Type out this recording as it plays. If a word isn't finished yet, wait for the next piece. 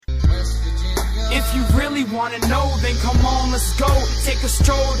If you really wanna know, then come on, let's go. Take a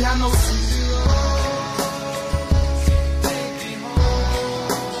stroll down those.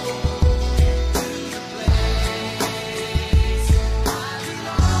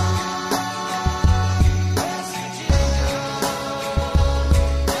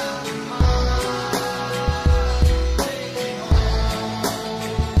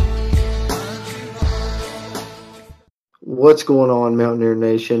 What's going on, Mountaineer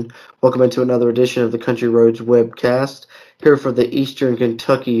Nation? Welcome into another edition of the Country Roads webcast. Here for the Eastern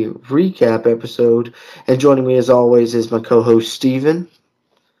Kentucky recap episode. And joining me, as always, is my co-host, Steven.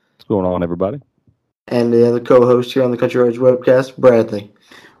 What's going on, everybody? And the other co-host here on the Country Roads webcast, Bradley.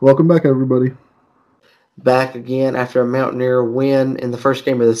 Welcome back, everybody. Back again after a Mountaineer win in the first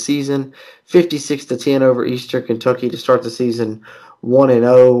game of the season, 56-10 over Eastern Kentucky to start the season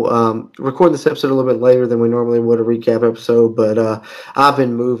 1-0. Recording this episode a little bit later than we normally would, a recap episode, but I've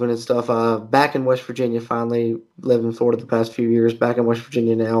been moving and stuff. Back in West Virginia finally, lived in Florida the past few years, back in West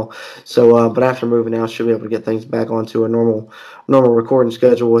Virginia now. So, but after moving out, should be able to get things back onto a normal recording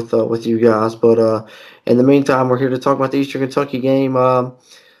schedule with you guys. But in the meantime, we're here to talk about the Eastern Kentucky game.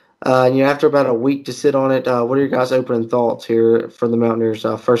 After about a week to sit on it, what are your guys' opening thoughts here for the Mountaineers'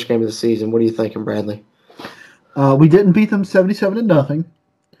 first game of the season? What are you thinking, Bradley? We didn't beat them 77-0,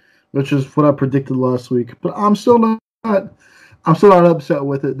 which is what I predicted last week. But I'm still not upset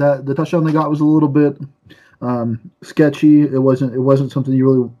with it. That the touchdown they got was a little bit sketchy. It wasn't something you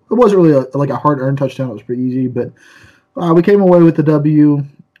really. It wasn't really a hard-earned touchdown. It was pretty easy, but we came away with the W.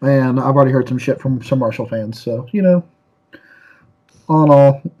 And I've already heard some shit from some Marshall fans. So all in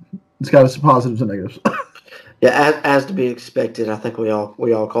all, it's got its positives and negatives. Yeah, as to be expected. I think we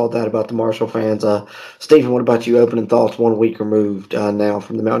all called that about the Marshall fans. Stephen, what about you? Opening thoughts 1 week removed now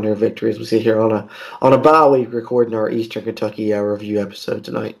from the Mountaineer victory as we sit here on a bye week recording our Eastern Kentucky review episode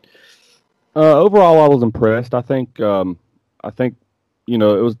tonight. Overall, I was impressed. I think it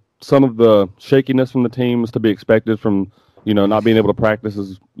was some of the shakiness from the team was to be expected from not being able to practice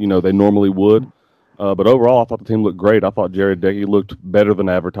as they normally would. But overall, I thought the team looked great. I thought Jared Dickey looked better than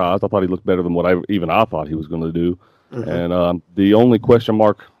advertised. I thought he looked better than what I thought he was going to do. Mm-hmm. And the only question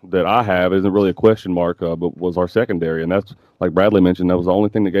mark that I have isn't really a question mark, but was our secondary. And that's, like Bradley mentioned, that was the only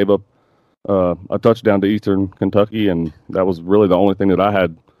thing that gave up a touchdown to Eastern Kentucky, and that was really the only thing that I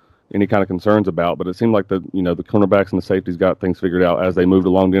had any kind of concerns about. But it seemed like the cornerbacks and the safeties got things figured out as they moved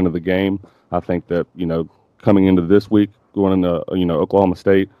along the end of the game. I think that coming into this week, going into Oklahoma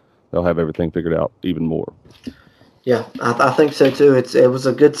State, they'll have everything figured out even more. Yeah, I think so too. It was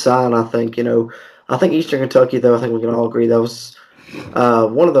a good sign. I think I think Eastern Kentucky, though. I think we can all agree that was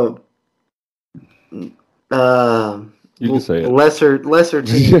one of the you can say it. lesser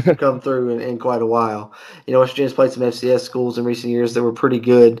teams to come through in quite a while. West Virginia's played some FCS schools in recent years that were pretty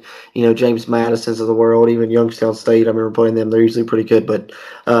good. James Madison's of the world, even Youngstown State. I remember playing them; they're usually pretty good. But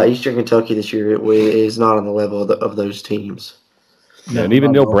Eastern Kentucky this year is not on the level of those teams. Yeah, and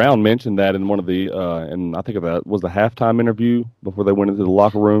even Neil Brown mentioned that in one of the, and I think that was the halftime interview before they went into the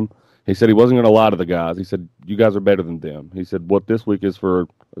locker room. He said he wasn't going to lie to the guys. He said, "You guys are better than them." He said, "What this week is to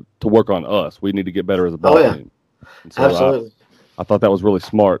work on us. We need to get better as a ball team." And so absolutely. I thought that was really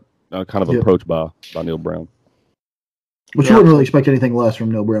smart, kind of approach by Neil Brown. Which you wouldn't really expect anything less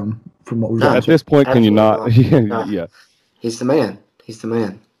from Neil Brown from what we've done. At this point, can you not? Yeah. He's the man.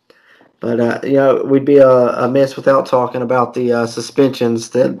 But, we'd be amiss without talking about the suspensions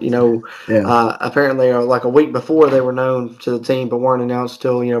that, apparently are like a week before they were known to the team but weren't announced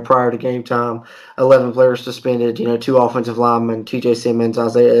till, prior to game time. 11 players suspended, 2 offensive linemen, TJ Simmons,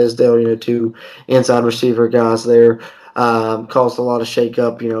 Isaiah Esdale, 2 inside receiver guys there. Caused a lot of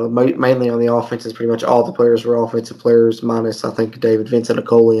shakeup, mainly on the offenses. Pretty much all the players were offensive players, minus, I think, David Vincent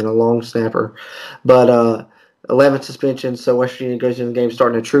Okoli and a long snapper. But, 11 suspensions, so West Virginia goes in the game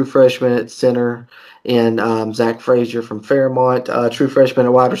starting a true freshman at center and Zach Frazier from Fairmont. True freshman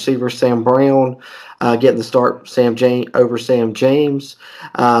at wide receiver, Sam Brown, getting the start over Sam James.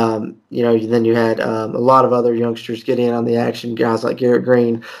 Then you had a lot of other youngsters get in on the action, guys like Garrett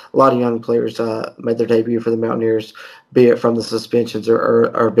Green. A lot of young players made their debut for the Mountaineers, be it from the suspensions or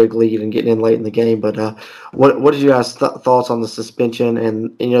a big lead and getting in late in the game. But what did you guys' thoughts on the suspension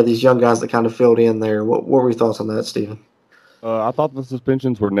and these young guys that kind of filled in there? What were your thoughts on that, Stephen? I thought the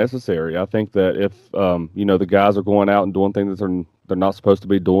suspensions were necessary. I think that if the guys are going out and doing things that they're not supposed to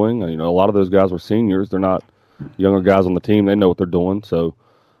be doing, a lot of those guys were seniors. They're not younger guys on the team. They know what they're doing. So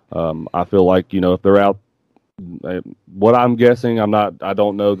I feel like if they're out, what I'm guessing, I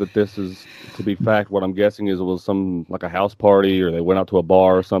don't know that this is to be fact. What I'm guessing is it was some like a house party or they went out to a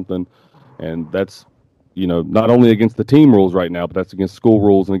bar or something, and that's not only against the team rules right now, but that's against school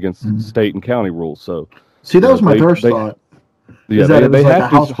rules and against state and county rules. So, see, that was my first thought. Yeah, they have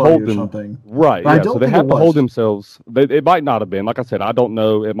to hold them something. Right. Yeah, so they have to hold themselves. It might not have been. Like I said, I don't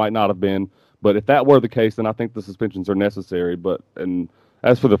know. It might not have been. But if that were the case, then I think the suspensions are necessary. And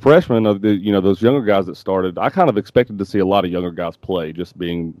as for the freshmen of those younger guys that started, I kind of expected to see a lot of younger guys play, just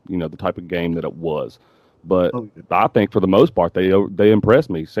being the type of game that it was. But I think for the most part they impressed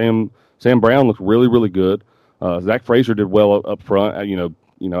me. Sam Brown looked really, really good. Zach Frazier did well up front.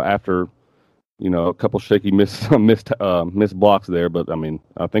 After a couple shaky missed blocks there, but I mean,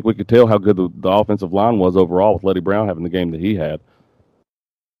 I think we could tell how good the offensive line was overall with Letty Brown having the game that he had.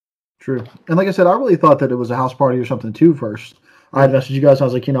 True, and like I said, I really thought that it was a house party or something too. First, I had messaged you guys. I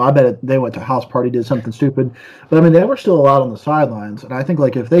was like, I bet they went to a house party, did something stupid, but I mean, they were still allowed on the sidelines, and I think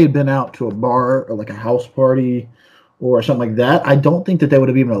like if they had been out to a bar or like a house party or something like that, I don't think that they would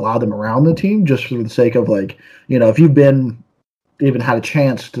have even allowed them around the team just for the sake of like, if you've been even had a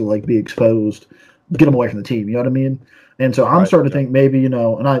chance to like be exposed, get them away from the team. You know what I mean? And so I'm starting to think maybe, and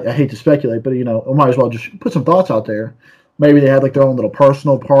I hate to speculate, but, I might as well just put some thoughts out there. Maybe they had like their own little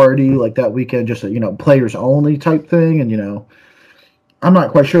personal party like that weekend, just a, players only type thing. And, I'm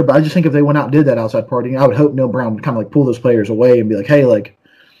not quite sure, but I just think if they went out and did that outside partying, I would hope Neal Brown would kind of like pull those players away and be like, hey, like,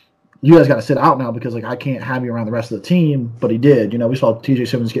 you guys got to sit out now because like I can't have you around the rest of the team. But he did. We saw TJ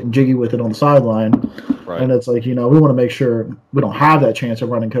Simmons getting jiggy with it on the sideline. Right. And it's like, we want to make sure we don't have that chance of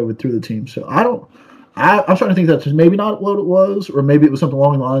running COVID through the team. So I'm starting to think that's maybe not what it was, or maybe it was something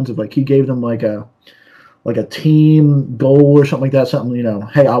along the lines of like he gave them like a team goal or something like that. Something,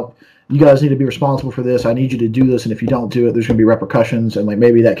 hey, you guys need to be responsible for this. I need you to do this. And if you don't do it, there's going to be repercussions. And like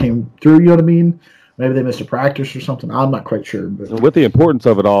maybe that came through, you know what I mean? Maybe they missed a practice or something. I'm not quite sure. But with the importance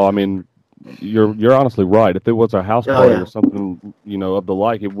of it all, I mean, you're honestly right. If it was a house party or something, of the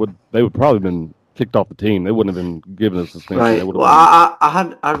like, they would probably have been kicked off the team. They wouldn't have been given a suspension. Right. Well,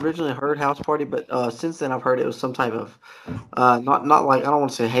 I originally heard house party, but since then I've heard it was some type of not like, I don't want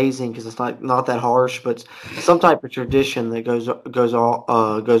to say hazing because it's not that harsh, but some type of tradition that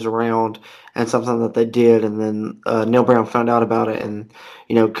goes around, and something that they did, and then Neal Brown found out about it, and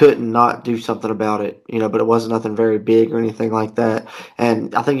couldn't not do something about it, but it wasn't nothing very big or anything like that.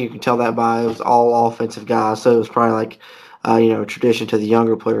 And I think you can tell that by it was all offensive guys, so it was probably like tradition to the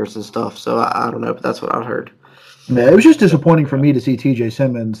younger players and stuff. So I don't know, but that's what I heard. Yeah, it was just disappointing for me to see TJ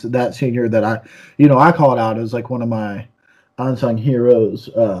Simmons, that senior that I called out as like one of my unsung heroes,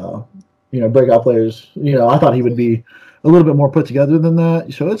 breakout players. I thought he would be a little bit more put together than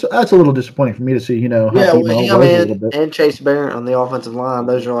that. So that's a little disappointing for me to see, and Chase Barrett on the offensive line.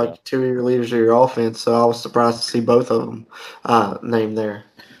 Those are like two of your leaders of your offense. So I was surprised to see both of them named there.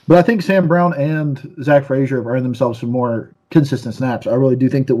 But I think Sam Brown and Zach Frazier have earned themselves some more consistent snaps. I really do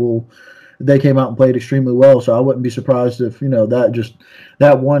think that they came out and played extremely well. So I wouldn't be surprised if,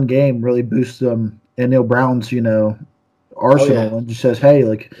 that one game really boosts them in Neal Brown's, arsenal and just says, hey,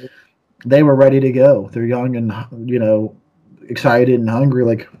 like they were ready to go. They're young and, excited and hungry.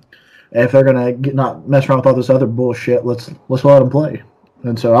 Like if they're going to not mess around with all this other bullshit, let's let them play.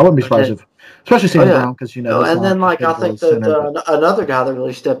 And so I wouldn't be surprised if, especially Sam Brown, because and then I think that another guy that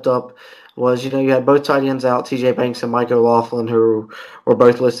really stepped up was you had both tight ends out, TJ Banks and Mike O'Laughlin, who were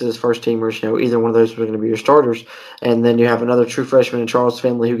both listed as first teamers. Either one of those were going to be your starters, and then you have another true freshman in Charles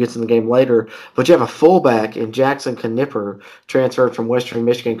Finley who gets in the game later. But you have a fullback in Jackson Knipper, transferred from Western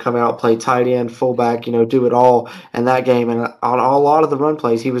Michigan, come out, play tight end, fullback, do it all in that game. And on a lot of the run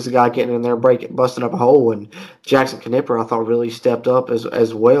plays, he was the guy getting in there, busting up a hole. And Jackson Knipper, I thought, really stepped up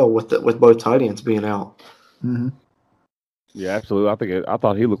as well with both tight ends being out. Mm-hmm. Yeah, absolutely. I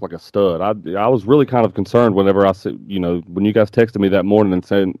thought he looked like a stud. I was really kind of concerned whenever I said, when you guys texted me that morning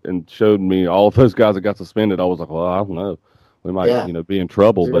and showed me all of those guys that got suspended. I was like, well, I don't know, we might be in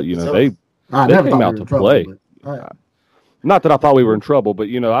trouble. But they came out to play. Not that I thought we were in trouble, but I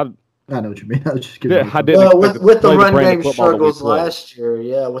know what you mean. I was just giving I didn't with the run game struggles last year.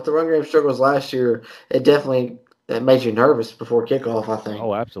 Yeah, with the run game struggles last year, it definitely. It made you nervous before kickoff, I think.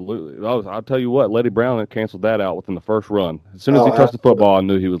 Oh, absolutely. I'll tell you what, Letty Brown canceled that out within the first run. As soon as he touched the football, I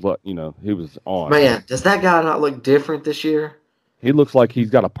knew he was on. Man, does that guy not look different this year? He looks like he's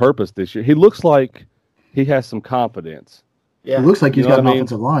got a purpose this year. He looks like he has some confidence. Yeah, it looks like he's got an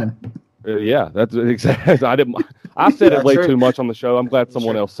offensive line. Yeah, that's exactly. I said it way too much on the show. I'm glad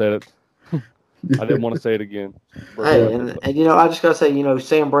someone else said it. I didn't want to say it again. Hey, and I just gotta say,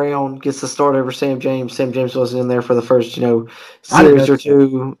 Sam Brown gets the start over Sam James. Sam James wasn't in there for the first, series or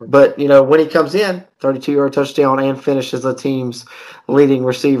two. But, when he comes in, 32-yard touchdown and finishes the team's leading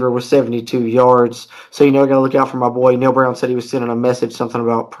receiver with 72 yards. So, I gotta look out for my boy. Neil Brown said he was sending a message, something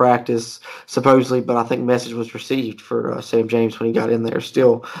about practice, supposedly, but I think message was received for Sam James when he got in there.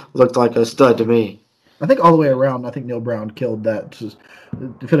 Still looked like a stud to me. I think all the way around, I think Neil Brown killed that to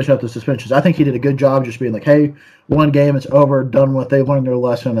finish up the suspensions. I think he did a good job just being like, hey, one game, it's over, done with. They learned their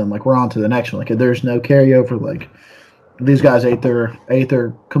lesson, and, we're on to the next one. Like, there's no carryover. These guys ate their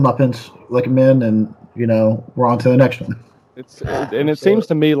comeuppance like men, and, we're on to the next one. It seems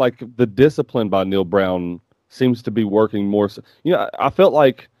to me like the discipline by Neil Brown seems to be working more. I felt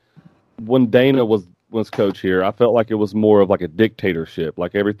like when Dana was coach here, I felt like it was more of like a dictatorship,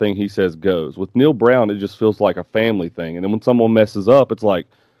 like everything he says goes. With Neil Brown, it just feels like a family thing. And then when someone messes up, it's like,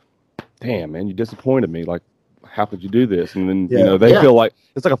 damn, man, you disappointed me. Like, how could you do this? And then, they feel like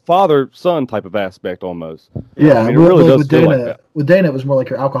it's like a father-son type of aspect almost. Yeah, I mean, it really does feel like that. With Dana, it was more like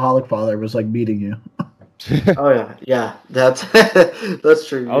your alcoholic father was like beating you. Oh yeah, that's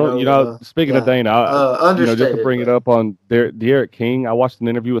true. Speaking of Dana, just to bring it up on D'Eriq King, I watched an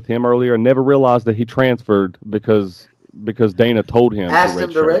interview with him earlier and never realized that he transferred because Dana told him asked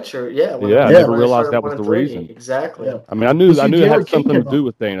him to redshirt. I never realized that was the reason. Exactly. Yeah. I mean, I knew it had something to do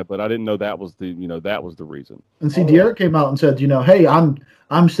with Dana, but I didn't know that was the reason. And see, D'Eriq came out and said, hey,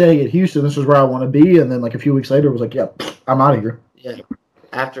 I'm staying at Houston. This is where I want to be. And then a few weeks later, was like, yeah, I'm out of here. Yeah.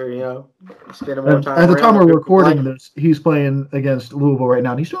 After, spending more time. At the time we're recording this, he's playing against Louisville right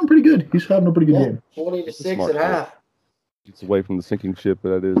now, and he's doing pretty good. He's having a pretty good game. 40-6 at half. Gets away from the sinking ship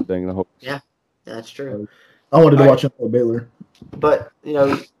that is Dana Holgorsen. Yeah, that's true. I wanted to watch him play Baylor. But,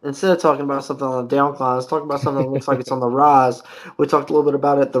 instead of talking about something on the downcline, let's talk about something that looks like it's on the rise. We talked a little bit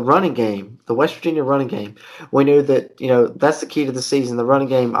about it, the running game, the West Virginia running game. We knew that, that's the key to the season. The running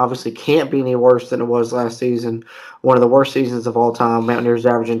game obviously can't be any worse than it was last season. One of the worst seasons of all time. Mountaineers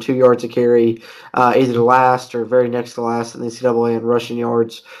averaging 2 yards a carry, either the last or very next to last in the NCAA in rushing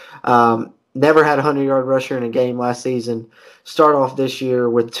yards. Never had a 100-yard rusher in a game last season. Start off this year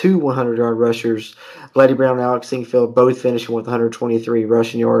with two 100-yard rushers. Leddie Brown and Alex Sinkfield both finishing with 123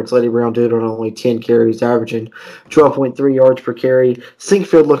 rushing yards. Leddie Brown did on only 10 carries, averaging 12.3 yards per carry.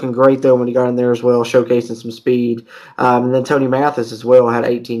 Sinkfield looking great, though, when he got in there as well, showcasing some speed. And then Tony Mathis as well had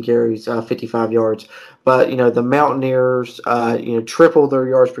 18 carries, 55 yards. But, the Mountaineers, tripled their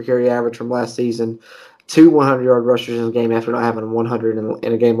yards per carry average from last season. Two 100-yard rushers in the game after not having 100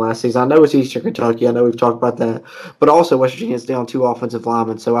 in a game last season. I know it's Eastern Kentucky. I know we've talked about that. But also West Virginia's down two offensive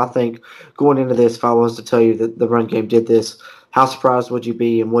linemen. So I think going into this, if I was to tell you that the run game did this, how surprised would you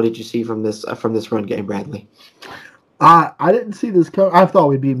be, and what did you see from this run game, Bradley? I didn't see this coming. I thought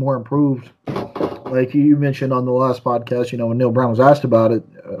we'd be more improved. Like you mentioned on the last podcast, when Neil Brown was asked about it,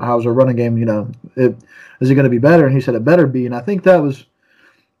 how's our running game, is it going to be better? And he said it better be. And I think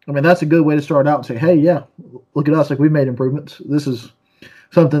that's a good way to start out and say, hey, yeah, look at us. Like, we've made improvements. This is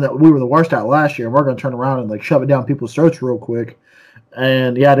something that we were the worst at last year. And we're going to turn around and, shove it down people's throats real quick.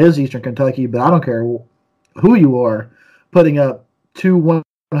 And, yeah, it is Eastern Kentucky, but I don't care who you are. Putting up two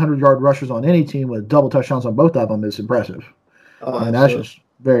 100-yard rushers on any team with double touchdowns on both of them is impressive. And that's just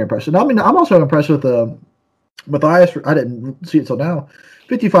very impressive. I mean, I'm also impressed with Ias. I didn't see it till now.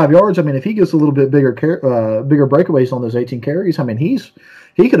 55 yards. I mean, if he gets a little bit bigger breakaways on those 18 carries, I mean, he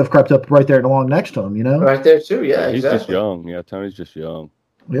could have crept up right there along next to him, Right there, too, yeah, he's just young. Yeah, Tony's just young.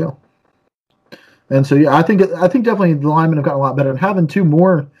 Yeah. And so, yeah, I think definitely the linemen have gotten a lot better. And having two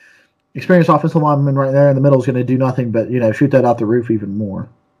more experienced offensive linemen right there in the middle is going to do nothing but, shoot that out the roof even more.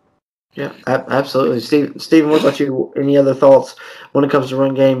 Yeah, absolutely. Steven, what about you? Any other thoughts when it comes to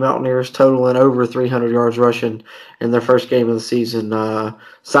run game? Mountaineers totaling over 300 yards rushing in their first game of the season.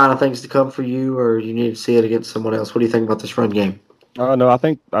 Sign of things to come for you, or you need to see it against someone else? What do you think about this run game? No, I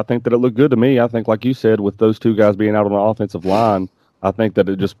think that it looked good to me. I think, like you said, with those two guys being out on the offensive line, I think that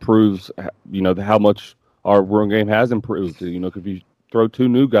it just proves, how much our run game has improved. If you throw two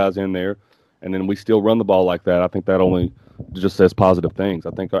new guys in there, and then we still run the ball like that, I think that only just says positive things.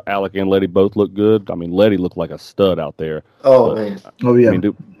 I think Alec and Letty both look good. I mean, Letty looked like a stud out there. Oh, man. Oh, yeah.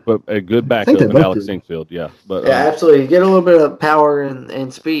 But a good backup in Alex Sinkfield, yeah. But yeah, absolutely. You get a little bit of power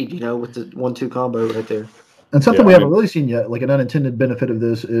and speed, with the 1-2 combo right there. And something we haven't really seen yet, like an unintended benefit of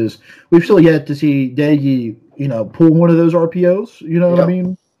this, is we've still yet to see Daggy, pull one of those RPOs. You know what I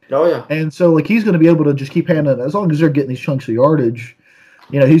mean? Oh, yeah. And so, he's going to be able to just keep handing it. As long as they're getting these chunks of yardage,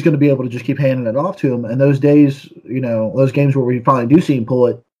 he's going to be able to just keep handing it off to him. And those days, those games where we finally do see him pull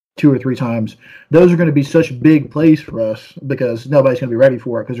it 2 or 3 times, those are going to be such big plays for us because nobody's going to be ready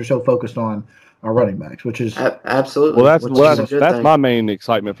for it because they're so focused on our running backs, which is absolutely. Well, that's thing. my main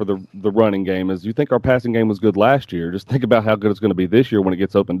excitement for the running game. Is you think our passing game was good last year? Just think about how good it's going to be this year when it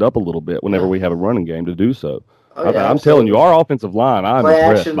gets opened up a little bit. Whenever we have a running game to do so, I'm telling you, our offensive line, I'm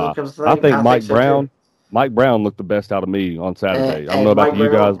impressed by. I think Mike Brown. Mike Brown looked the best out of me on Saturday. I don't know about you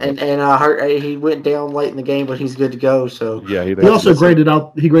guys. And I heard he went down late in the game, but he's good to go. So yeah, he also graded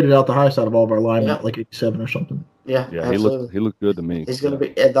out. He graded out the highest out of all of our linemen, like 87 or something. Yeah, he looked good to me. He's going to be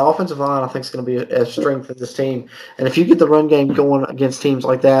the offensive line. I think is going to be a strength of this team. And if you get the run game going against teams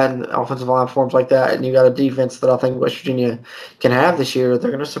like that and offensive line forms like that, and you got a defense that I think West Virginia can have this year,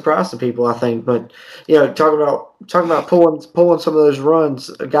 they're going to surprise some people. I think. But talking about pulling some of those runs,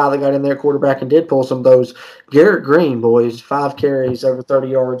 a guy that got in there quarterback and did pull some of those. Garrett Green, boys, 5 carries over 30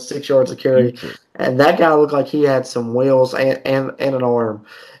 yards, 6 yards a carry, and that guy looked like he had some wheels and an arm.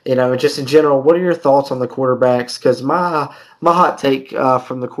 Just in general, what are your thoughts on the quarterbacks? Because my hot take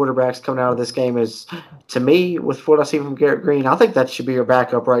from the quarterbacks coming out of this game is, to me, with what I see from Garrett Green, I think that should be your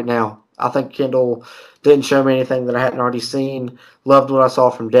backup right now. I think Kendall didn't show me anything that I hadn't already seen. Loved what I saw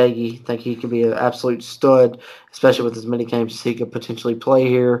from Daggy. Think he could be an absolute stud, especially with as many games as he could potentially play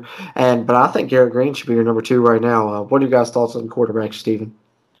here. But I think Garrett Green should be your number 2 right now. What are your guys' thoughts on the quarterback, Stephen?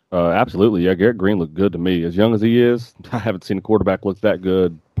 Absolutely. Yeah, Garrett Green looked good to me. As young as he is, I haven't seen a quarterback look that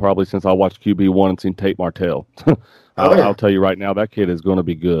good probably since I watched QB1 and seen Tate Martell. I'll tell you right now, that kid is going to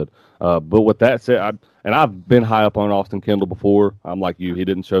be good. But with that said, I've been high up on Austin Kendall before. I'm like you. He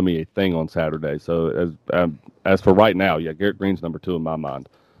didn't show me a thing on Saturday. So as for right now, yeah, Garrett Green's number 2 in my mind.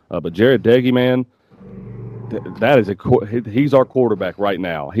 But Jared Daggy, man, he's our quarterback right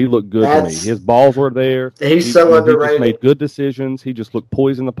now. He looked good to me. His balls were there. He's so underrated. He just made good decisions. He just looked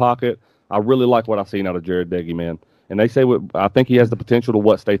poised in the pocket. I really like what I've seen out of Jared Daggy, man. And they say I think he has the potential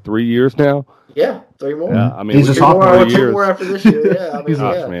to stay 3 years now. Yeah, 3 more. Yeah, I mean, he's a sophomore. 2 more after this year. Yeah,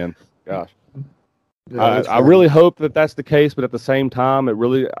 gosh, man, gosh. Yeah, I really hope that that's the case, but at the same time,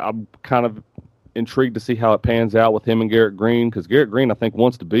 I'm kind of intrigued to see how it pans out with him and Garrett Green, because Garrett Green, I think,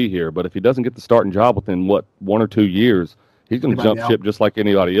 wants to be here, but if he doesn't get the starting job within 1 or 2 years, he's going to jump ship just like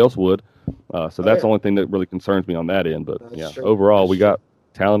anybody else would. That's the only thing that really concerns me on that end. But overall, we got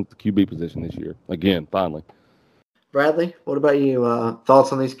talent at the QB position this year again. Finally, Bradley, what about you?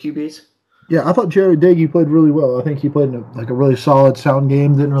 Thoughts on these QBs? Yeah, I thought Jared Daggy played really well. I think he played in a really solid, sound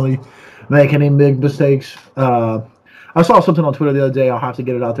game. Didn't really make any big mistakes. I saw something on Twitter the other day. I'll have to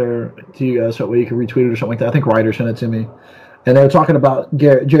get it out there to you guys so you can retweet it or something like that. I think Ryder sent it to me. And they were talking about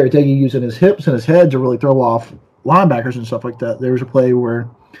Jared Daggy using his hips and his head to really throw off linebackers and stuff like that. There was a play where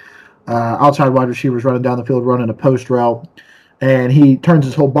outside wide receivers running down the field, running a post route, and he turns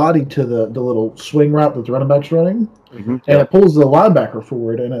his whole body to the little swing route that the running back's running, and it pulls the linebacker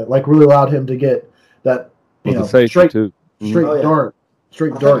forward, and it really allowed him to get that straight dart.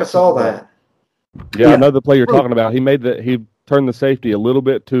 Straight dart. I saw that. Yeah, I know the play you're talking about. He turned the safety a little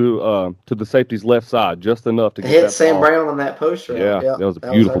bit to the safety's left side, just enough to hit Sam Brown on that post route. Yeah, that was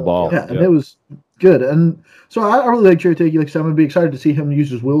a beautiful ball. Yeah, and it was good. And so I really like Jared Daggy. Like I said, I'm going to be excited to see him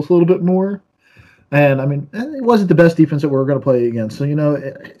use his wheels a little bit more. And, I mean, it wasn't the best defense that we were going to play against. So,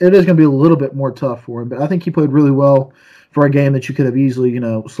 it is going to be a little bit more tough for him. But I think he played really well for a game that you could have easily,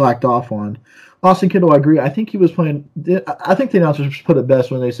 slacked off on. Austin Kendall, I agree. I think he was playing – I think the announcers put it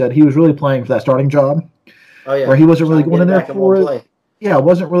best when they said he was really playing for that starting job. Oh, yeah. Where he wasn't really going in there for it. Play. Yeah,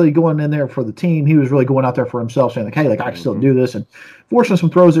 wasn't really going in there for the team. He was really going out there for himself, saying, hey, I can still do this. And forcing some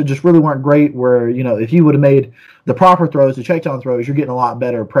throws that just really weren't great where, if he would have made the proper throws, the check down throws, you're getting a lot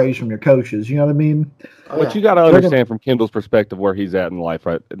better praise from your coaches. You know what I mean? But you got to understand from Kendall's perspective where he's at in life,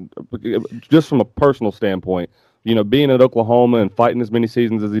 right? Just from a personal standpoint, being at Oklahoma and fighting as many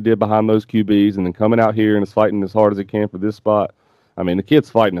seasons as he did behind those QBs and then coming out here and is fighting as hard as he can for this spot. I mean, the kid's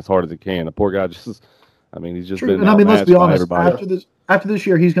fighting as hard as he can. The poor guy he's just been and let's be honest, after this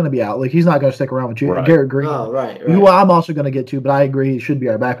year, he's going to be out. Like, he's not going to stick around with you. Right. Garrett Green, who I'm also going to get to, but I agree he should be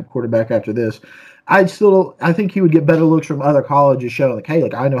our backup quarterback after this. I think he would get better looks from other colleges showing,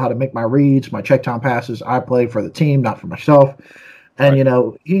 I know how to make my reads, my check down passes. I play for the team, not for myself. And,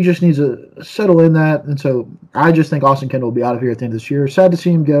 he just needs to settle in that. And so I just think Austin Kendall will be out of here at the end of this year. Sad to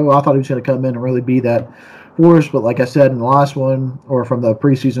see him go. I thought he was going to come in and really be that force. But like I said in the last one, or from the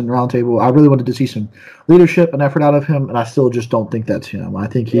preseason roundtable, I really wanted to see some leadership and effort out of him. And I still just don't think that's him. I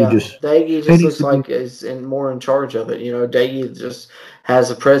think Daggy just looks like is more in charge of it. Daggy just has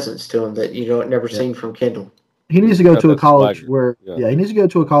a presence to him that never seen from Kendall. He needs to go to a college where he needs to go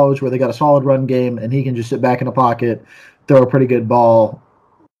to a college where they got a solid run game and he can just sit back in the pocket, throw a pretty good ball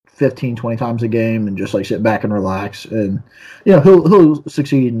 15, 20 times a game and just sit back and relax. And, he'll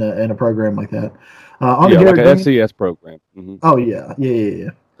succeed in a program like that. Like an FCS program. Mm-hmm. Oh, yeah. Yeah.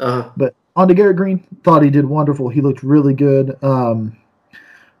 Uh-huh. But on to Garrett Green. Thought he did wonderful. He looked really good.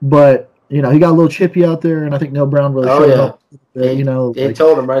 But he got a little chippy out there, and I think Neil Brown really showed up. He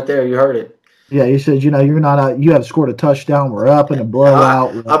told him right there. You heard it. Yeah, he said, you're not out. You have scored a touchdown. We're up in a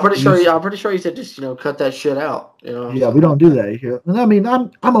blowout. I'm pretty sure he said just cut that shit out. Yeah, we don't do that here. And I mean,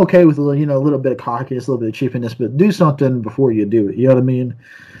 I'm okay with a little bit of cockiness, a little bit of cheapness, but do something before you do it. You know what I mean?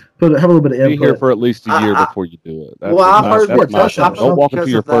 But have a little bit of input. Be here for at least a year before you do it. I've heard don't walk into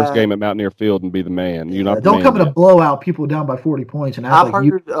your first game at Mountaineer Field and be the man. You're not. Don't come in a blowout, people down by 40 points, and I've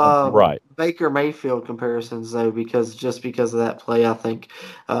heard right. Baker Mayfield comparisons though, because of that play. I think.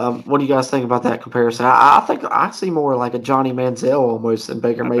 What do you guys think about that comparison? I think I see more like a Johnny Manziel almost than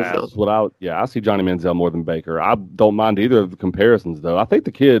Baker Mayfield. That's what I see Johnny Manziel more than Baker. I don't mind either of the comparisons though. I think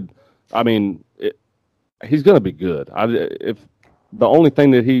the kid. I mean, he's going to be good. The only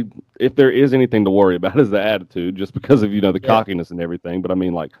thing that if there is anything to worry about is the attitude, just because of the cockiness and everything. But I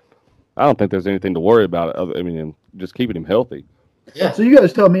mean, like, I don't think there's anything to worry about. I mean, just keeping him healthy. Yeah. So you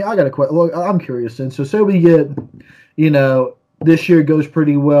guys tell me. I got a question. Well, I'm curious. And so say we get, this year goes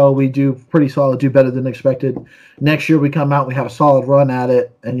pretty well. We do pretty solid, do better than expected. Next year we come out, we have a solid run at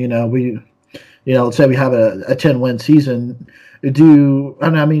it, and let's say we have a 10-win season.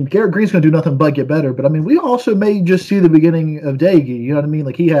 Garrett Green's going to do nothing but get better. But, I mean, we also may just see the beginning of Doege. You know what I mean?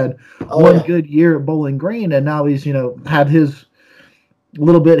 Like, he had one good year at Bowling Green, and now he's, had his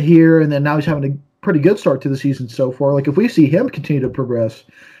little bit here, and then now he's having a pretty good start to the season so far. Like, if we see him continue to progress,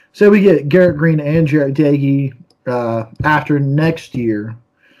 say we get Garrett Green and Jarret Doege after next year,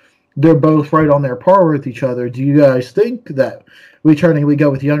 they're both right on their par with each other. Do you guys think that we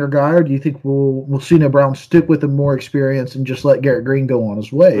go with the younger guy, or do you think we'll see Neil Brown stick with the more experience and just let Garrett Green go on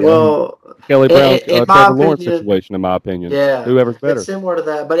his way? Well, Kelly Brown's Trevor Lawrence situation, in my opinion. Yeah, whoever's better. It's similar to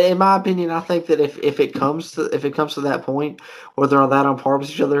that, but in my opinion, I think that if it comes to that point where they're on that on par with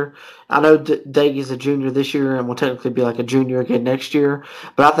each other, I know Doege's a junior this year and will technically be like a junior again next year.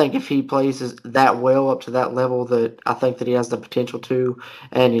 But I think if he plays that well up to that level, that I think that he has the potential to,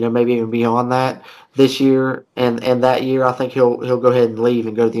 and maybe even beyond that this year and that year, I think he'll go ahead and leave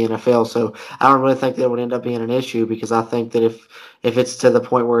and go to the NFL. So I don't really think that would end up being an issue, because I think that if it's to the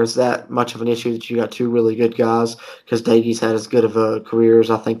point where it's that much of an issue that you got two really good guys, because Doege's had as good of a career as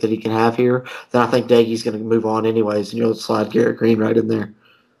I think that he can have here, then I think Doege's going to move on anyways, and you'll slide Garrett Green right in there.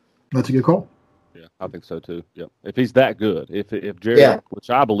 That's a good call. Yeah, I think so too. Yeah, if he's that good, if Jarret, which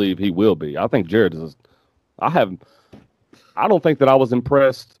I believe he will be, I think Jarret is. I don't think that I was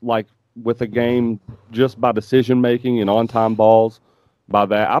impressed with the game just by decision making and on time balls. By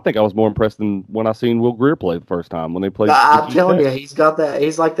that, I think I was more impressed than when I seen Will Grier play the first time when they played. I'm telling you, he's got that.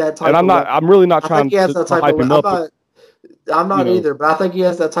 He's like that type. And I'm really not trying to hype him up. I'm not either, but I think he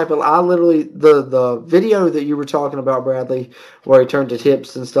has that type of. I literally the video that you were talking about, Bradley, where he turned his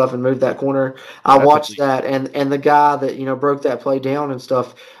hips and stuff and moved that corner. I watched that, and the guy that broke that play down and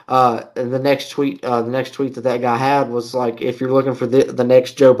stuff. And the next tweet that guy had was like, if you're looking for the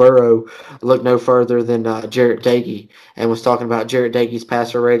next Joe Burrow, look no further than Jarret Doege, and was talking about Jarret Doege's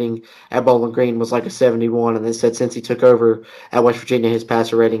passer rating at Bowling Green was like a 71, and they said since he took over at West Virginia, his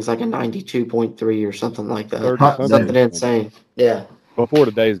passer rating is like a 92.3 or something like that. Something insane. Yeah. Before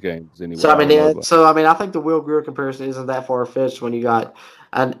today's games, anyway. So I think the Will Grier comparison isn't that far fetched when you got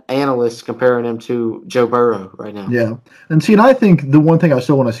an analyst comparing him to Joe Burrow right now. Yeah. And I think the one thing I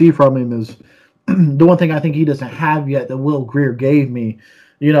still want to see from him is the one thing I think he doesn't have yet that Will Grier gave me.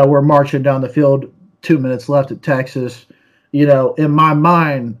 We're marching down the field, 2 minutes left at Texas. In my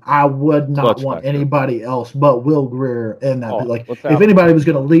mind, I would not want anybody else but Will Grier in that. If anybody was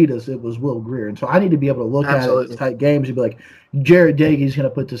going to lead us, it was Will Grier. And so I need to be able to look at it in tight games and be like, Jarret Doege's going to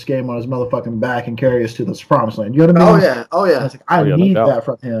put this game on his motherfucking back and carry us to this promised land. You know what I mean? Oh yeah. I need that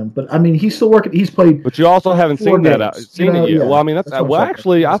from him. But I mean, he's still working. He's played. But you also haven't seen it yet. Yeah. Well, I mean,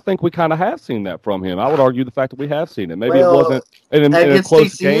 actually, I think we kind of have seen that from him. I would argue the fact that we have seen it. Maybe it wasn't in a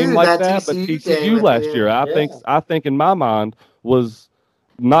close game like that, but TCU last year, I think in my mind was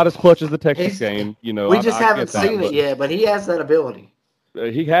not as clutch as the Texas game. We just haven't seen it yet, but he has that ability.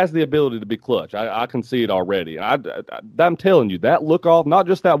 He has the ability to be clutch. I can see it already. I'm telling you, that look off, not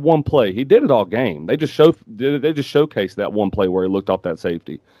just that one play. He did it all game. They just showcased that one play where he looked off that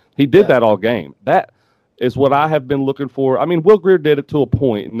safety. He did that all game. That is what I have been looking for. I mean, Will Grier did it to a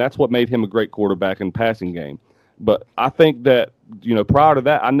point, and that's what made him a great quarterback in passing game. But I think that, prior to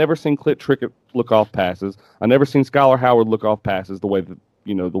that, I never seen Clint Trickett look off passes. I never seen Skylar Howard look off passes the way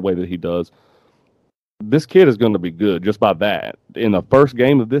that he does. This kid is going to be good just by that. In the first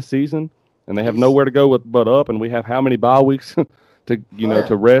game of this season, and they have nowhere to go but up, and we have how many bye weeks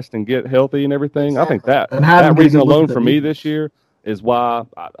to rest and get healthy and everything. Exactly. I think that reason alone for me this year, is why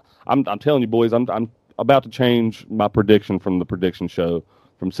I'm telling you, boys, I'm about to change my prediction from the prediction show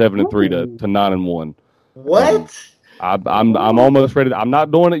from 7-3 to 9-1. What? I'm almost ready. I'm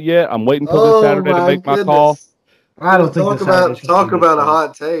not doing it yet. I'm waiting until this Saturday to make my call. I don't think talk about a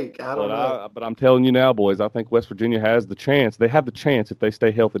hot take. I don't know. But I'm telling you now, boys, I think West Virginia has the chance. They have the chance if they stay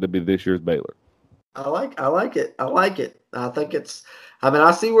healthy to be this year's Baylor. I like it. I think it's. I mean,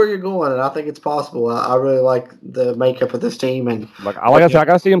 I see where you're going, and I think it's possible. I really like the makeup of this team, and like I said, I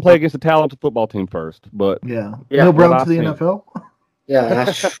got to see him play against a talented football team first. But no Browns to the NFL.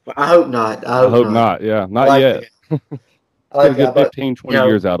 Yeah, I hope not. I hope not. Yeah, not yet. I like get 15, 20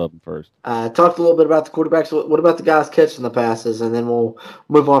 years out of them first. Talked a little bit about the quarterbacks. What about the guys catching the passes? And then we'll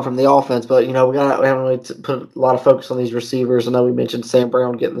move on from the offense. But, we haven't really put a lot of focus on these receivers. I know we mentioned Sam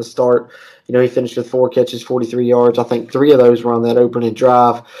Brown getting the start. He finished with 4 catches, 43 yards. I think 3 of those were on that opening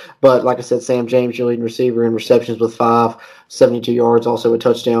drive. But like I said, Sam James, your leading receiver in receptions with 5, 72 yards, also a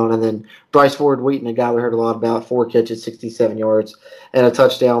touchdown. And then Bryce Ford Wheaton, a guy we heard a lot about, 4 catches, 67 yards, and a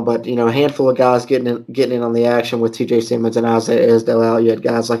touchdown. But, a handful of guys getting in on the action with TJ Simmons and Isaiah Esdale out. You had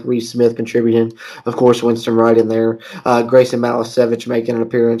guys like Reese Smith contributing. Of course, Winston Wright in there. Grayson Malasevich making an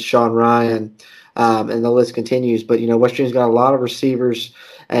appearance. Sean Ryan. And the list continues. But, West Virginia's got a lot of receivers.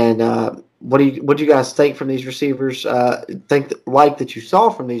 And what do you guys think from these receivers? That you saw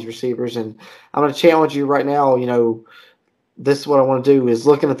from these receivers? And I'm going to challenge you right now. This is what I want to do is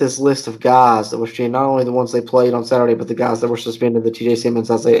looking at this list of guys that West Virginia, not only the ones they played on Saturday, but the guys that were suspended, the TJ Simmons,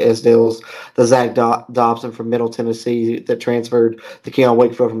 Isaiah Esdales, the Zach Dobson from Middle Tennessee that transferred, the Keon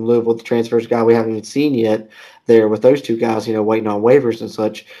Wakefield from Louisville, the transfers guy we haven't even seen yet there with those 2 guys, waiting on waivers and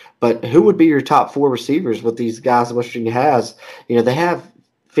such. But who would be your top 4 receivers with these guys that West Virginia has? They have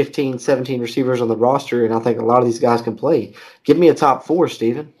 15, 17 receivers on the roster, and I think a lot of these guys can play. Give me a top 4,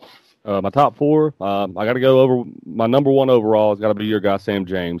 Steven. My top 4, I got to go over my number 1 overall. Has got to be your guy Sam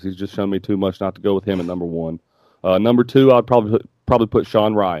James. He's just shown me too much not to go with him at number 1. Number 2, I'd probably put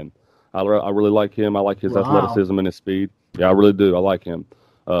Sean Ryan. I really like him. I like his athleticism and his speed. Yeah, I really do. I like him.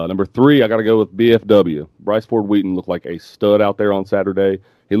 Number 3, I got to go with BFW. Bryce Ford Wheaton looked like a stud out there on Saturday.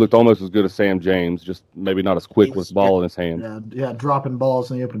 He looked almost as good as Sam James, just maybe not as quick with the ball in his hand. Yeah, dropping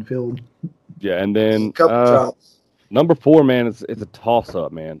balls in the open field. Yeah, and then drops. Number 4, man, it's a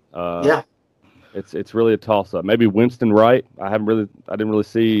toss-up, man. It's really a toss-up. Maybe Winston Wright. I didn't really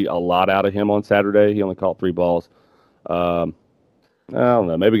see a lot out of him on Saturday. He only caught 3 balls. I don't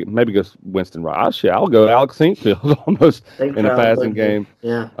know. Maybe go Winston Wright. I'll go Alex Sinkfield almost in a passing game.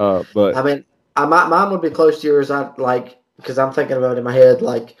 Yeah. But I mean, mine would be close to yours. Because I'm thinking about it in my head,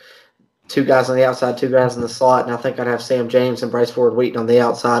 like 2 guys on the outside, 2 guys in the slot, and I think I'd have Sam James and Bryce Ford Wheaton on the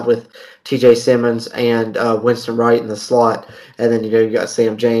outside with TJ Simmons and Winston Wright in the slot, and then you got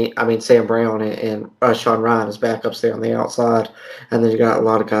Sam Brown and Sean Ryan as backups there on the outside, and then you got a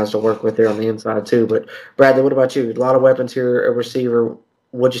lot of guys to work with there on the inside too. But Bradley, what about you? A lot of weapons here, a receiver.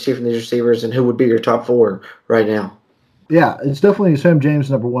 What'd you see from these receivers, and who would be your top 4 right now? Yeah, it's definitely Sam James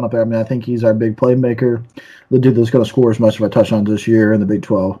number 1 up there. I mean, I think he's our big playmaker, the dude that's going to score as much of our touchdowns this year in the Big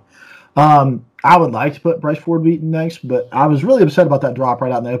 12. I would like to put Bryce Ford Wheaton next, but I was really upset about that drop right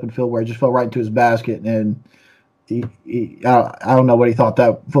out in the open field where it just fell right into his basket, and I don't know what he thought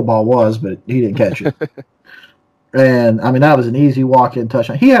that football was, but he didn't catch it. And, I mean, that was an easy walk-in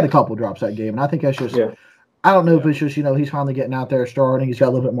touchdown. He had a couple drops that game, and I think that's just I don't know if it's just, he's finally getting out there starting. He's got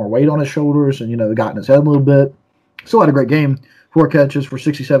a little bit more weight on his shoulders and, got in his head a little bit. Still had a great game. 4 catches for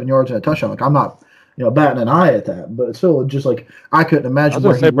 67 yards and a touchdown. Like, I'm not, batting an eye at that, but it's still just like I couldn't imagine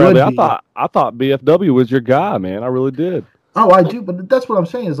where he would Bradley, be. I thought BFW was your guy, man. I really did. Oh, I do, but that's what I'm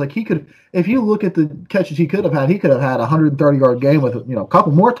saying is like he could, if you look at the catches he could have had a 130-yard game with a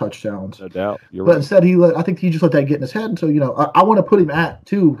couple more touchdowns. No doubt, but right. Instead I think he just let that get in his head. And so I want to put him at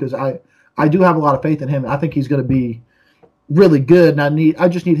 2 because I do have a lot of faith in him. I think he's going to be really good, and I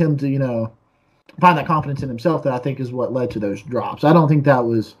just need him to find that confidence in himself that I think is what led to those drops. I don't think that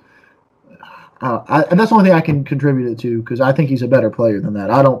was. And that's the only thing I can contribute it to because I think he's a better player than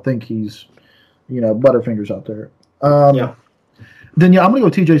that. I don't think he's, Butterfingers out there. Then, I'm going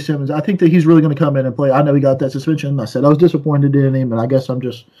to go TJ Simmons. I think that he's really going to come in and play. I know he got that suspension. I said I was disappointed in him, and I guess I'm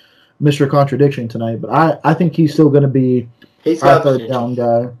just Mr. Contradiction tonight. But I think he's still going to be our third down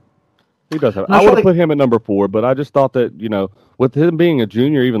guy. He does have. I would have put him at number 4, but I just thought that, with him being a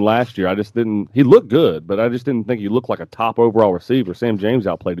junior even last year, I just didn't – he looked good, but I just didn't think he looked like a top overall receiver. Sam James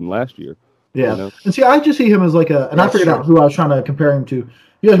outplayed him last year. Yeah. You know? And see, I just see him as like and I figured out who I was trying to compare him to.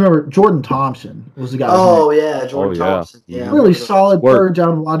 You guys remember Jordan Thompson was the guy. Oh, yeah, Jordan Thompson. Yeah. Really solid third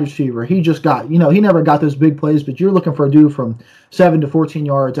down wide receiver. He just got, he never got those big plays, but you're looking for a dude from 7 to 14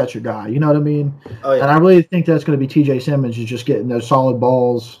 yards. That's your guy. You know what I mean? Oh, yeah. And I really think that's going to be TJ Simmons is just getting those solid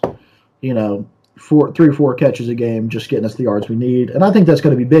balls, 3 or 4 catches a game, just getting us the yards we need. And I think that's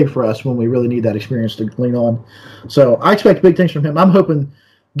going to be big for us when we really need that experience to lean on. So I expect big things from him. I'm hoping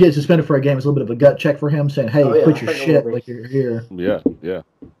getting suspended for a game is a little bit of a gut check for him, saying, hey, quit your shit like you're here. Yeah.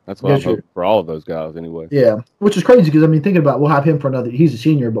 That's what I'm hoping for all of those guys anyway. Yeah, which is crazy because, thinking about we'll have him for he's a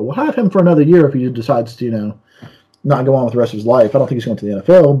senior, but we'll have him for another year if he decides to, not go on with the rest of his life. I don't think he's going to the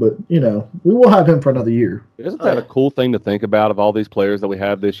NFL, but, we will have him for another year. Isn't that a cool thing to think about of all these players that we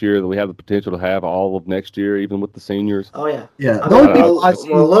have this year, that we have the potential to have all of next year, even with the seniors? Oh, yeah. Yeah.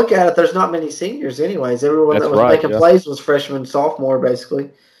 Well, look at it. There's not many seniors anyways. Everyone that was making plays was freshman, sophomore, basically.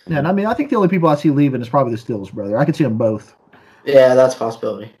 Yeah, and I think the only people I see leaving is probably the Stills brother. I could see them both. Yeah, that's a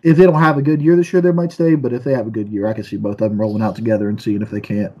possibility. If they don't have a good year this year, they might stay. But if they have a good year, I can see both of them rolling out together and seeing if they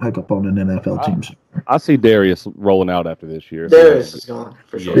can't hook up on an NFL team. I see Darius rolling out after this year. Darius is gone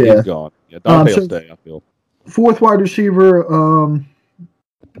for sure. Yeah, he's gone. Yeah, Dante will stay, I feel. 4th wide receiver,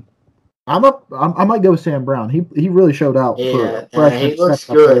 I might go with Sam Brown. He really showed out. Yeah, he looks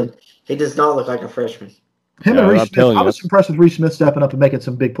good. He does not look like a freshman. Him and Reese Smith. I was impressed with Reese Smith stepping up and making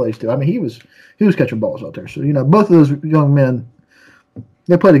some big plays too. He was catching balls out there. So both of those young men,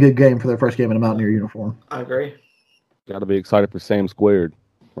 they played a good game for their first game in a Mountaineer uniform. I agree. Got to be excited for Sam Squared,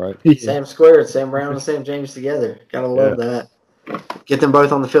 right? Yeah. Sam Squared, Sam Brown, and Sam James together. Gotta love that. Get them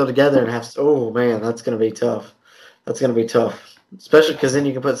both on the field together and have. Oh man, that's gonna be tough. Especially because then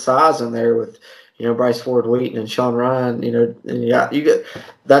you can put size in there with. Bryce Ford Wheaton and Sean Ryan, and you get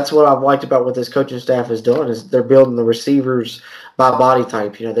that's what I've liked about what this coaching staff is doing is they're building the receivers by body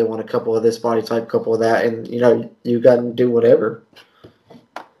type. They want a couple of this body type, a couple of that, and you got to do whatever.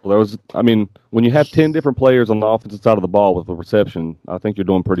 Well, when you have 10 different players on the offensive side of the ball with the reception, I think you're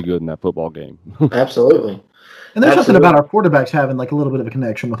doing pretty good in that football game. Absolutely. And there's something about our quarterbacks having like a little bit of a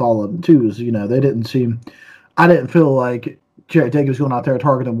connection with all of them too. Is they didn't seem. I didn't feel like Jarrett Davis was going out there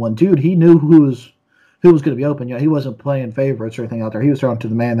targeting one dude. He knew who was going to be open. He wasn't playing favorites or anything out there. He was throwing to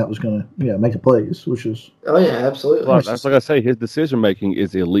the man that was going to make the plays, which is. Oh yeah, absolutely. Well, that's like I say. His decision making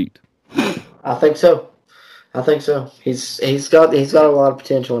is elite. I think so. He's got a lot of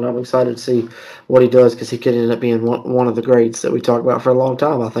potential, and I'm excited to see what he does because he could end up being one of the greats that we talked about for a long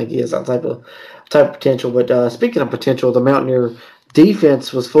time. I think he has that type of potential. But speaking of potential, the Mountaineer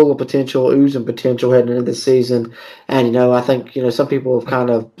defense was full of potential, oozing potential heading into this season. And, I think, some people have kind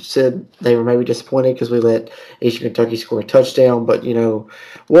of said they were maybe disappointed because we let Eastern Kentucky score a touchdown. But,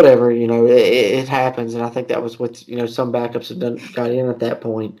 whatever, it happens. And I think that was what, some backups have got in at that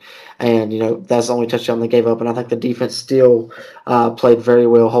point. And, that's the only touchdown they gave up. And I think the defense still played very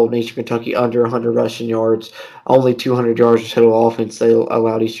well, holding Eastern Kentucky under 100 rushing yards. Only 200 yards of total offense they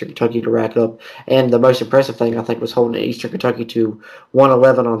allowed Eastern Kentucky to rack up. And the most impressive thing, I think, was holding Eastern Kentucky to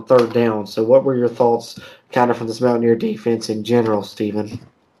 111 on 3rd down. So what were your thoughts kind of from this Mountaineer defense in general, Stephen?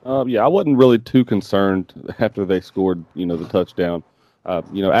 I wasn't really too concerned after they scored, the touchdown.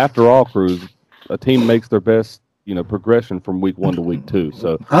 After all, Cruz, a team makes their best, progression from week 1 to week 2.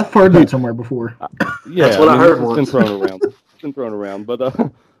 So I've heard that somewhere before. That's what I heard once. It's been thrown around.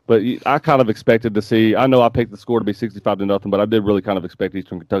 But I kind of expected to see. I know I picked the score to be 65-0, but I did really kind of expect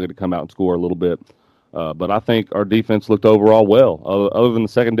Eastern Kentucky to come out and score a little bit. But I think our defense looked overall well. Other than the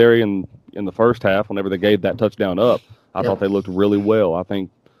secondary in the first half, whenever they gave that touchdown up, I thought they looked really well. I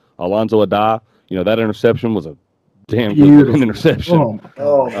think Alonzo Adai, that interception was a damn good interception.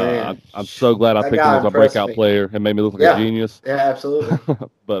 Oh man! I'm so glad I picked him as a breakout player. It made me look like a genius. Yeah, absolutely.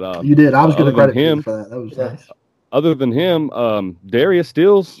 But you did. I was going to credit him for that. That was nice. Other than him, Darius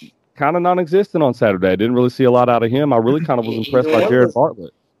Stills kind of non-existent on Saturday. I didn't really see a lot out of him. I really kind of was impressed by Jared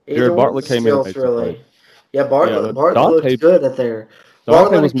Bartlett. Jared Bartlett came in and made some plays. Yeah, Bartlett looked good at there.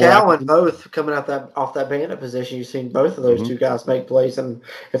 Bartlett and Cowan both coming off that bandit position. You've seen both of those two guys make plays, and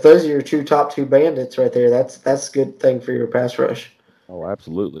if those are your top two bandits right there, that's a good thing for your pass rush. Oh,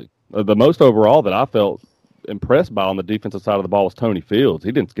 absolutely. The most overall that I felt impressed by on the defensive side of the ball was Tony Fields.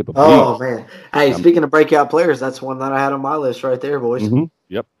 He didn't skip a beat. Oh man! Hey, speaking of breakout players, that's one that I had on my list right there, boys. Mm-hmm.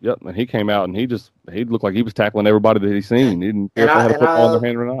 Yep. And he came out and he looked like he was tackling everybody that he seen. He didn't care if they had a football in their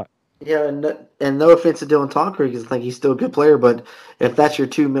hand or not. Yeah, and no offense to Dylan Tonkery, because I think he's still a good player, but if that's your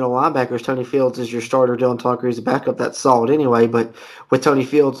two middle linebackers, Tony Fields is your starter, Dylan Tonkery is a backup, that's solid anyway. But with Tony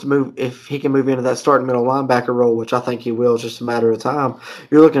Fields, if he can move into that starting middle linebacker role, which I think he will, it's just a matter of time,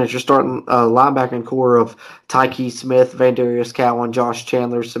 you're looking at your starting linebacking core of Tyke Smith, Vandarius Cowan, Josh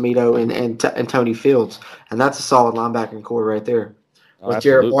Chandler, Samito, and Tony Fields. And that's a solid linebacking core right there. Oh, With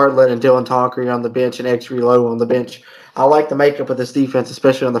Jared absolutely. Bartlett and Dylan Tonkery on the bench and X Lowe on the bench. I like the makeup of this defense,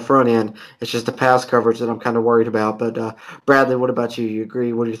 especially on the front end. It's just the pass coverage that I'm kind of worried about. But Bradley, what about you? You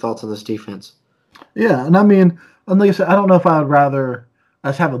agree? What are your thoughts on this defense? Yeah, and I mean, and like I said, I don't know if I would rather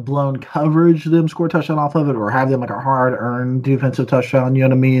us have a blown coverage, them score a touchdown off of it, or have them like a hard-earned defensive touchdown. You know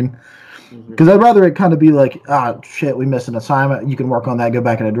what I mean? Because I'd rather it kind of be like, shit, we missed an assignment. You can work on that, go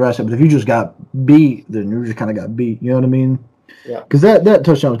back and address it. But if you just got beat, then you just kind of got beat. You know what I mean? Yeah. Because that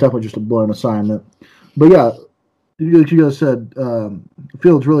touchdown was definitely just a blown assignment. But yeah, like you guys said,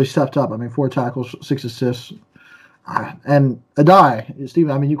 Fields really stepped up. I mean, 4 tackles, 6 assists, and Addae,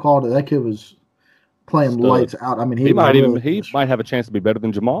 Steven. I mean, you called it. That kid was playing lights out. I mean, he might have a chance to be better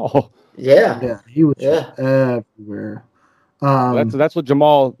than Jamal. Yeah, he was just everywhere. That's what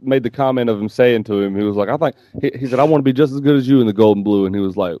Jamal made the comment of him saying to him. He was like, I think he said, I want to be just as good as you in the gold and blue. And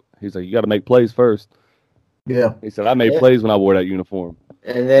he's like, you got to make plays first. Yeah. He said, I made plays when I wore that uniform.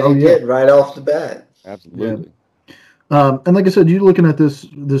 And then he did right off the bat. Absolutely. Yeah. And like I said, you're looking at this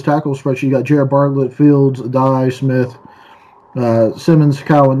tackle spreadsheet. You got Jared Bartlett, Fields, Addae, Smith, Simmons,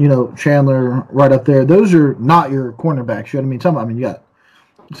 Cowan, Chandler right up there. Those are not your cornerbacks. You know what I mean? You got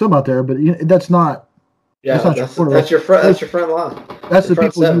some out there, but that's not. Yeah, that's your front line. That's the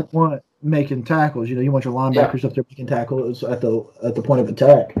people you want making tackles. You want your linebackers up there making tackles at the point of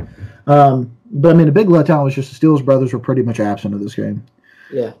attack. But I mean, the big letdown was just the Steele brothers were pretty much absent of this game.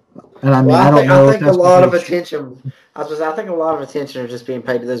 Yeah. And I mean, I think a lot of attention. I think a lot of attention are just being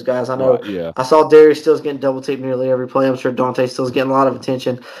paid to those guys. I know. Yeah. I saw Darius Stills getting double teamed nearly every play. I'm sure Dante Stills getting a lot of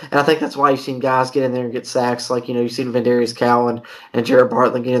attention, and I think that's why you've seen guys get in there and get sacks. Like you've seen Vandarius Cowan and Jared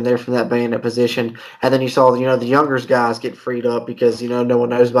Bartlett get in there from that bandit position, and then you saw the younger guys get freed up because no one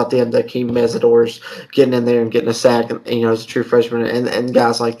knows about them. The Keem Mesidors getting in there and getting a sack, and as a true freshman, and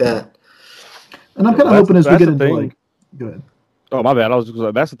guys like that. And I'm kind of hoping as we get into go ahead. Oh, my bad.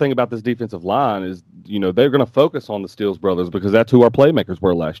 That's the thing about this defensive line is, they're going to focus on the Steele brothers because that's who our playmakers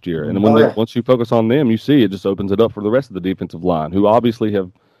were last year. And once you focus on them, you see it just opens it up for the rest of the defensive line, who obviously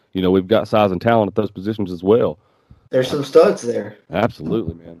have, we've got size and talent at those positions as well. There's some studs there.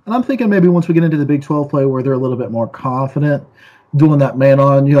 Absolutely, man. And I'm thinking maybe once we get into the Big 12 play where they're a little bit more confident doing that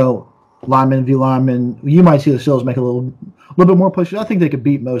man-on, lineman v. lineman, you might see the Steelers make a little bit more push. I think they could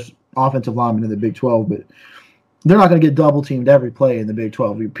beat most offensive linemen in the Big 12, but they're not going to get double teamed every play in the Big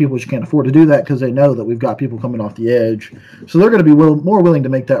 12. People just can't afford to do that because they know that we've got people coming off the edge. So they're going to be more willing to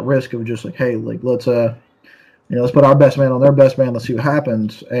make that risk of just like, hey, let's put our best man on their best man. Let's see what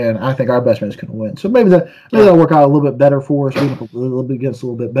happens. And I think our best man is going to win. So maybe that'll work out a little bit better for us. A little bit against a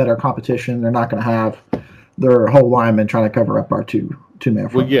little bit better competition. They're not going to have their whole lineman trying to cover up our two-man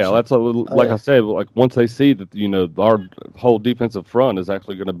front. Well, yeah, that's I said. Like once they see that our whole defensive front is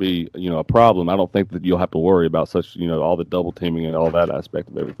actually going to be a problem, I don't think that you'll have to worry about such all the double teaming and all that aspect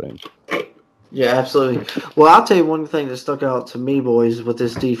of everything. Yeah, absolutely. Well, I'll tell you one thing that stuck out to me, boys, with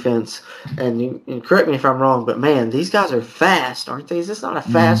this defense, and correct me if I'm wrong, but man, these guys are fast, aren't they? Is this not a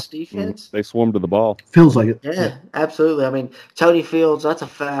fast defense? They swarm to the ball. Feels like it. Yeah, absolutely. I mean, Tony Fields, that's a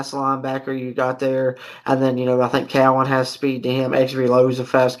fast linebacker you got there. And then, I think Cowan has speed to him. X Lowe's a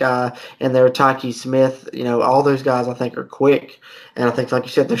fast guy. And there, Tyke Smith, all those guys I think are quick. And I think, like you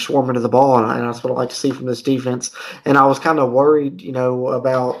said, they're swarming to the ball, and that's what I like to see from this defense. And I was kind of worried,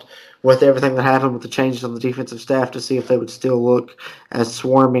 about with everything that happened with the changes on the defensive staff to see if they would still look as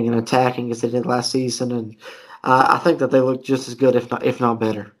swarming and attacking as they did last season. And I think that they look just as good, if not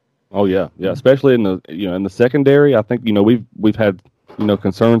better. Oh yeah, especially in the in the secondary. I think we've had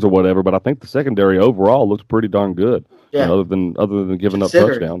concerns or whatever, but I think the secondary overall looks pretty darn good. Yeah. Other than giving up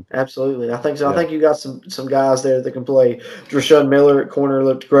touchdown. Absolutely, I think so. Yeah. I think you got some guys there that can play. Drashun Miller at corner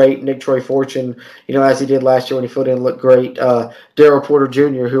looked great. Nick Troy Fortune, as he did last year when he filled in, looked great. Daryl Porter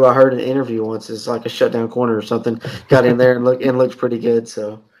Jr., who I heard in an interview once is like a shutdown corner or something, got in there and looked pretty good.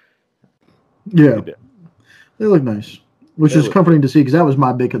 So yeah, they look nice, which is comforting to see because that was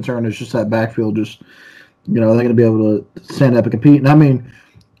my big concern. Is just that backfield. Just they're going to be able to stand up and compete. And I mean,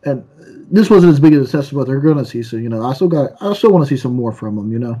 and this wasn't as big as a test of what they're going to see. So I still want to see some more from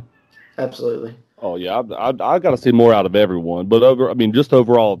them. Absolutely. Oh yeah, I got to see more out of everyone. But just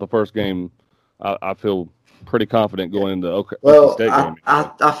overall, the first game, I feel pretty confident going into OK Well, State game.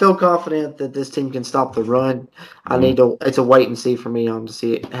 I feel confident that this team can stop the run. It's a wait and see for me on to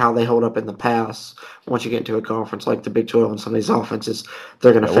see how they hold up in the pass. Once you get into a conference like the Big 12 and some of these offenses,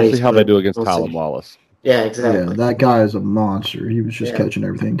 they're going to face. We'll see how they do against Tylan Wallace. Yeah, exactly. Yeah, that guy is a monster. He was just catching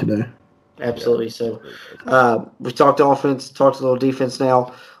everything today. Absolutely. So we talked offense, talked a little defense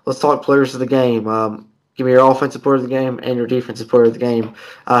now. Let's talk players of the game. Give me your offensive player of the game and your defensive player of the game.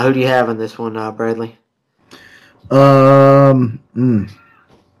 Who do you have in this one, Bradley? This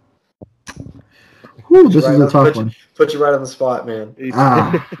is a tough one. Put you right on the spot, man.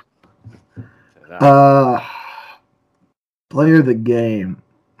 Player of the game.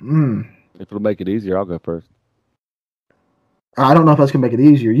 If it'll make it easier, I'll go first. I don't know if that's going to make it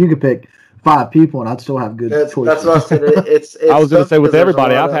easier. You could pick 5 people, and I'd still have good choices. That's what I said. I was going to say with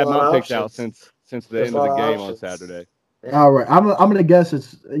everybody, I've had my picks out since the end of the game on Saturday. Yeah. All right. I'm going to guess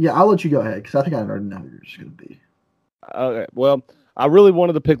it's – yeah, I'll let you go ahead because I think I already know who yours is going to be. Okay. Well, I really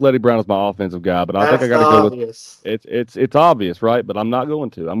wanted to pick Letty Brown as my offensive guy, but I think I got to go with – it's obvious, right? But I'm not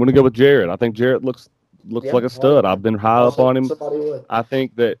going to. I'm going to go with Jarrett. I think Jarrett looks like a stud. I've been high up on him. I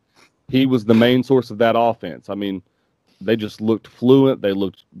think that he was the main source of that offense. I mean, they just looked fluent. They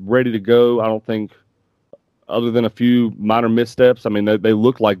looked ready to go. I don't think, other than a few minor missteps, I mean, they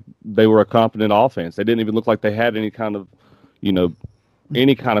looked like they were a confident offense. They didn't even look like they had any kind of,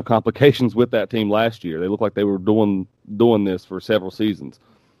 any kind of complications with that team last year. They looked like they were doing this for several seasons.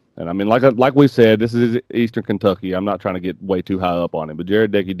 And I mean, like we said, this is Eastern Kentucky. I'm not trying to get way too high up on him, but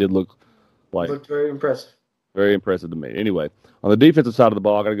Jared Dickey did looked very impressive. Very impressive to me. Anyway, on the defensive side of the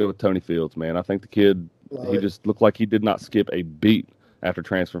ball, I got to go with Tony Fields, man. I think the kid, he just looked like he did not skip a beat after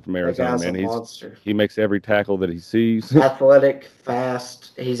transferring from Arizona, man. He makes every tackle that he sees. Athletic,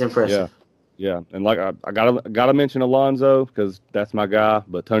 fast. He's impressive. Yeah. And like I gotta mention Alonzo because that's my guy,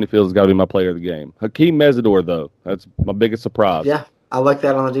 but Tony Fields has got to be my player of the game. Hakeem Mesidor, though, that's my biggest surprise. Yeah, I like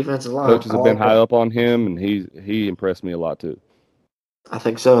that on the defensive line. Coaches have been high up on him, and he impressed me a lot too. I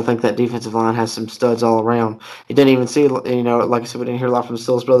think so. I think that defensive line has some studs all around. You didn't even see, like I said, we didn't hear a lot from the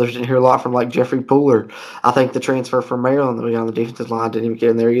Stills brothers. Didn't hear a lot from like Jeffrey Pooler. I think the transfer from Maryland that we got on the defensive line didn't even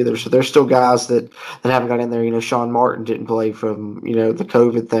get in there either. So there's still guys that haven't got in there. Sean Martin didn't play from the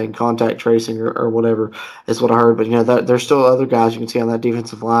COVID thing, contact tracing or whatever is what I heard. But there's still other guys you can see on that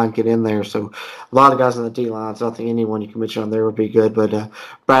defensive line get in there. So a lot of guys on the D line. So I think anyone you can mention on there would be good. But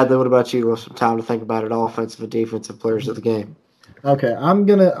Bradley, what about you? With some time to think about it, offensive and defensive players of the game. Okay, I'm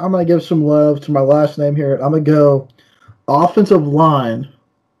gonna give some love to my last name here. I'm gonna go offensive line,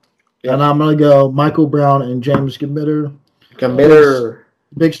 and I'm gonna go Michael Brown and James Gamitter.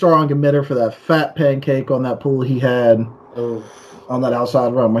 Big star on Gamitter for that fat pancake on that pull he had on that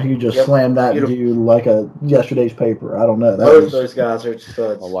outside run where he just slammed that dude like a yesterday's paper. I don't know. Both of those guys are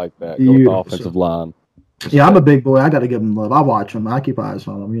studs. I like that. Go with the offensive line. Yeah, I'm a big boy. I got to give him love. I watch him. I keep eyes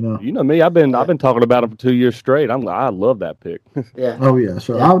on him. You know me. I've been talking about him for 2 years straight. I love that pick. Yeah. Oh yeah.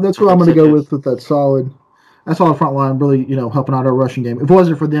 So that's what I'm going to go with that solid. That's all the front line really, helping out our rushing game. If it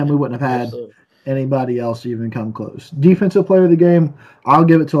wasn't for them, we wouldn't have had anybody else even come close. Defensive player of the game, I'll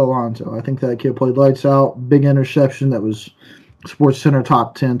give it to Alonzo. I think that kid played lights out. Big interception that was Sports Center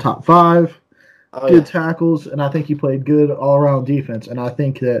top 10, top 5. Good tackles, and I think he played good all around defense. And I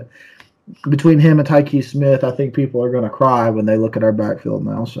think that between him and Tyke Smith, I think people are going to cry when they look at our backfield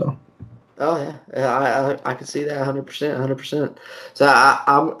now. So, I can see that 100%. So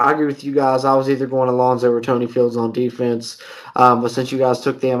I agree with you guys. I was either going Alonzo or Tony Fields on defense, but since you guys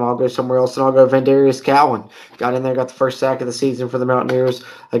took them, I'll go somewhere else, and I'll go Vandarius Cowan. Got in there, got the first sack of the season for the Mountaineers.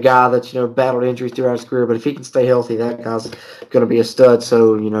 A guy that's battled injuries throughout his career, but if he can stay healthy, that guy's going to be a stud.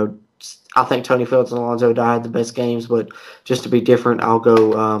 So I think Tony Fields and Alonzo had the best games, but just to be different, I'll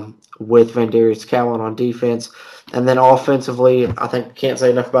go with Vandarius Cowan on defense. And then offensively, I think can't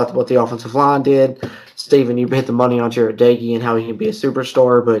say enough about what the offensive line did. Steven, you hit the money on Jarrett Dickey and how he can be a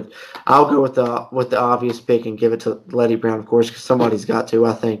superstar, but I'll go with the obvious pick and give it to Letty Brown, of course, because somebody's got to.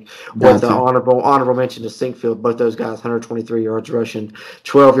 I think with the honorable mention to Sinkfield, both those guys, 123 yards rushing,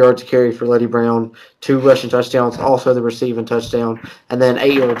 12 yards to carry for Letty Brown, 2 rushing touchdowns, also the receiving touchdown, and then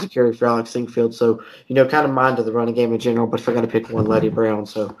 8 yards to carry for Alex Sinkfield. So kind of mind to the running game in general, but if I got to pick one, Letty Brown.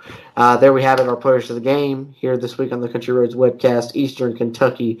 So there we have it, our players of the game here this week on the Country Roads Webcast, Eastern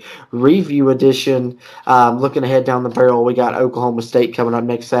Kentucky Review Edition. Looking ahead down the barrel, we got Oklahoma State coming up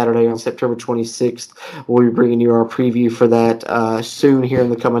next Saturday on September 26th. We'll be bringing you our preview for that soon here in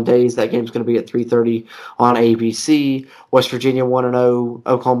the coming days. That game's going to be at 3:30 on ABC. West Virginia 1-0.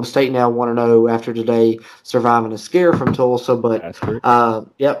 Oklahoma State now 1-0 after today surviving a scare from Tulsa. But,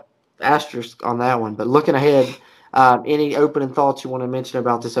 asterisk on that one. But looking ahead, Any opening thoughts you want to mention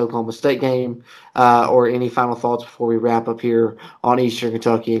about this Oklahoma State game, or any final thoughts before we wrap up here on Eastern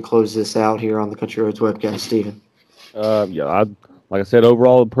Kentucky and close this out here on the Country Roads webcast, Stephen? Like I said,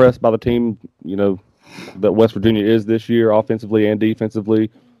 overall impressed by the team, that West Virginia is this year, offensively and defensively.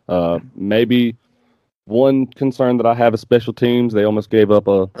 Maybe one concern that I have is special teams. They almost gave up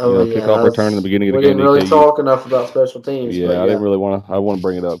a kickoff return in the beginning of the game. We didn't really talk enough about special teams. Yeah, I didn't really want to. I want to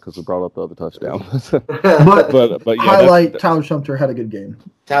bring it up because we brought up the other touchdown. but highlight Tyler Sumter had a good game.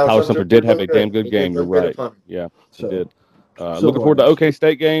 Tyler Sumter did have a good game. You're right. Yeah, he did. Looking forward to OK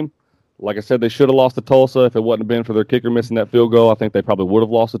State game. Like I said, they should have lost to Tulsa. If it wouldn't have been for their kicker missing that field goal, I think they probably would have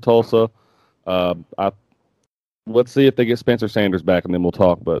lost to Tulsa. Let's see if they get Spencer Sanders back, and then we'll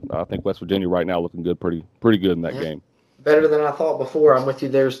talk. But I think West Virginia right now looking good, pretty good in that game. Better than I thought before. I'm with you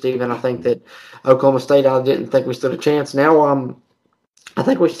there, Stephen. I think that Oklahoma State, I didn't think we stood a chance. Now I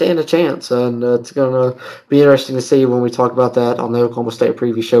think we stand a chance, and it's going to be interesting to see when we talk about that on the Oklahoma State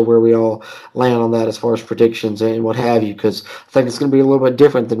preview show where we all land on that as far as predictions and what have you, because I think it's going to be a little bit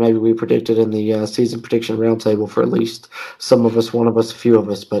different than maybe we predicted in the season prediction roundtable for at least some of us, one of us, a few of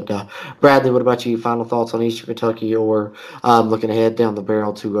us. But Bradley, what about you? Final thoughts on Eastern Kentucky or looking ahead down the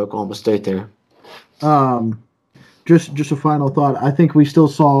barrel to Oklahoma State there? Just a final thought. I think we still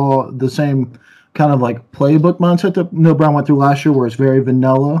saw the same kind of like playbook mindset that Neil Brown went through last year, where it's very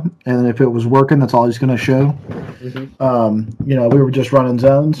vanilla, and if it was working, that's all he's going to show. We were just running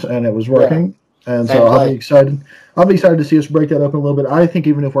zones, and it was working, and so I'll be excited. I'll be excited to see us break that open a little bit. I think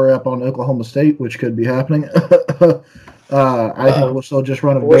even if we're up on Oklahoma State, which could be happening, I think we'll still just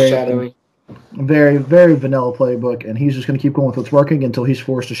run a very, very vanilla playbook, and he's just going to keep going with what's working until he's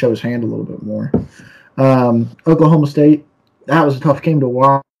forced to show his hand a little bit more. Oklahoma State, that was a tough game to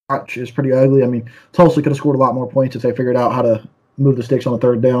watch. Is pretty ugly. I mean, Tulsa could have scored a lot more points if they figured out how to move the sticks on the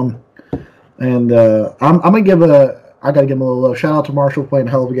third down. And I'm gonna I gotta give him a little love. Shout out to Marshall playing a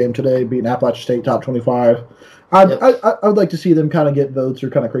hell of a game today, beating Appalachian State top 25. I would like to see them kind of get votes or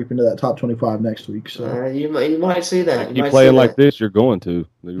kind of creep into that top 25 next week. So you might see that. You playing like this, you're going to.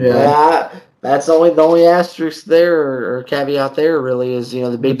 Yeah. That's the only asterisk there or caveat there really is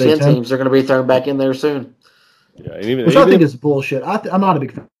the Big Ten teams are going to be thrown back in there soon. Yeah, I think is bullshit. I'm not a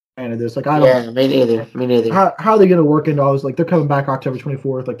big fan of this. Like, I don't. Yeah, me neither. How are they going to work into all this? Like, they're coming back October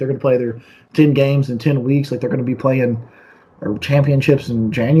 24th. Like, they're going to play their 10 games in 10 weeks. Like, they're going to be playing championships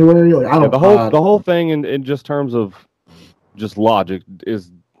in January. Like, I don't. The whole thing in just terms of just logic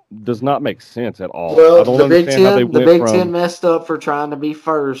does not make sense at all. Well, the Big Ten messed up for trying to be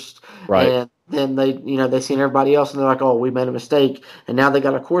first, right? And then they seen everybody else and they're like, oh, we made a mistake, and now they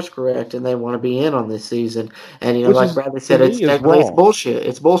got a course correct and they want to be in on this season. And like Bradley said, it's bullshit.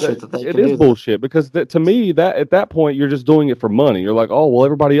 It's bullshit that they can do. It is bullshit because to me that at that point you're just doing it for money. You're like, oh well,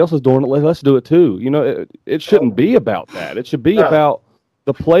 everybody else is doing it, let's do it too. It shouldn't be about that. It should be about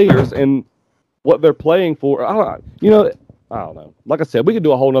the players and what they're playing for. I don't know. Like I said, we could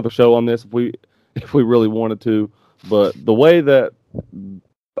do a whole nother show on this if we really wanted to. But the way that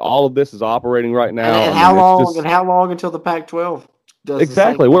all of this is operating right now, and how long until the Pac-12 does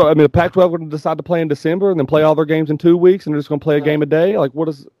exactly? The Pac-12 going to decide to play in December and then play all their games in 2 weeks, and they're just going to play a game a day. Like, what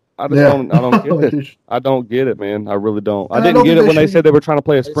is? I don't get it. I don't get it, man. I really don't. I didn't get it when they said they were trying to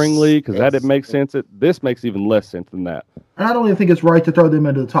play a spring league because that didn't make sense. This makes even less sense than that. And I don't even think it's right to throw them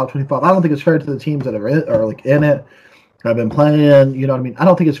into the top 25. I don't think it's fair to the teams that are in it. I've been playing, you know what I mean? I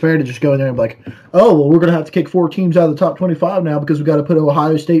don't think it's fair to just go in there and be like, oh, well, we're going to have to kick 4 teams out of the top 25 now because we've got to put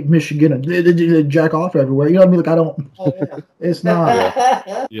Ohio State, Michigan, and jack off everywhere. You know what I mean? Like, I don't – it's not.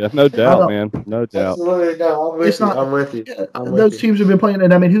 Yeah, no doubt, man. No doubt. Absolutely. No, I'm with you. Yeah, those teams have been playing –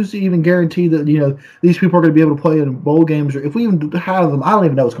 and, I mean, who's to even guarantee that, these people are going to be able to play in bowl games? Or if we even have them, I don't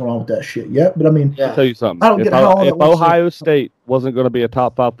even know what's going on with that shit yet. But, I mean – I'll tell you something. I don't get how if Ohio State wasn't going to be a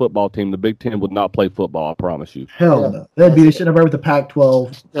top 5 football team, the Big Ten would not play football, I promise you. Hell no. They'd be sitting over with the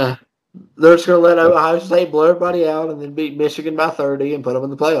Pac-12. Yeah. They're just going to let Ohio State blow everybody out and then beat Michigan by 30 and put them in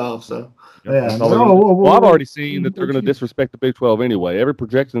the playoffs. So. Yeah. Well, I've already seen that they're going to disrespect the Big 12 anyway. Every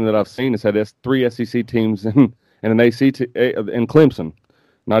projection that I've seen has had 3 SEC teams and an ACT and Clemson.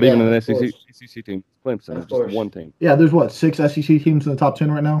 Not even an SEC team. Clemson. It's just one team. Yeah, there's 6 SEC teams in the top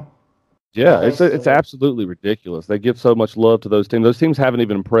 10 right now? Yeah, it's absolutely ridiculous. They give so much love to those teams. Those teams haven't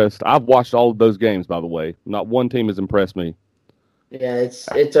even impressed. I've watched all of those games, by the way. Not one team has impressed me. Yeah, it's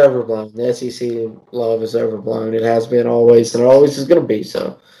overblown. The SEC love is overblown. It has been always, and it always is going to be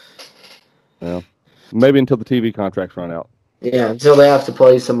so. Yeah, maybe until the TV contracts run out. Yeah, until they have to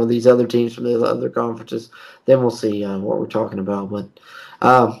play some of these other teams from the other conferences, then we'll see what we're talking about. But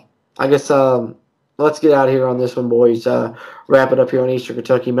I guess let's get out of here on this one, boys. Wrap it up here on Eastern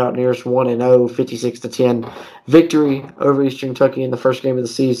Kentucky. Mountaineers 1-0, 56-10 victory over Eastern Kentucky in the first game of the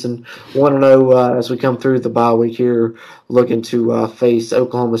season. 1-0 as we come through the bye week here, looking to face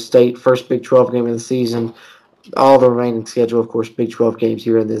Oklahoma State, first Big 12 game of the season. All the remaining schedule, of course, Big 12 games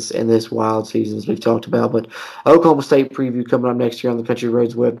here in this wild season, as we've talked about. But Oklahoma State preview coming up next year on the Country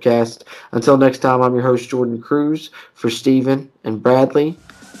Roads webcast. Until next time, I'm your host, Jordan Cruz. For Stephen and Bradley,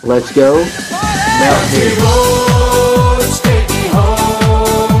 let's go Mountaineers.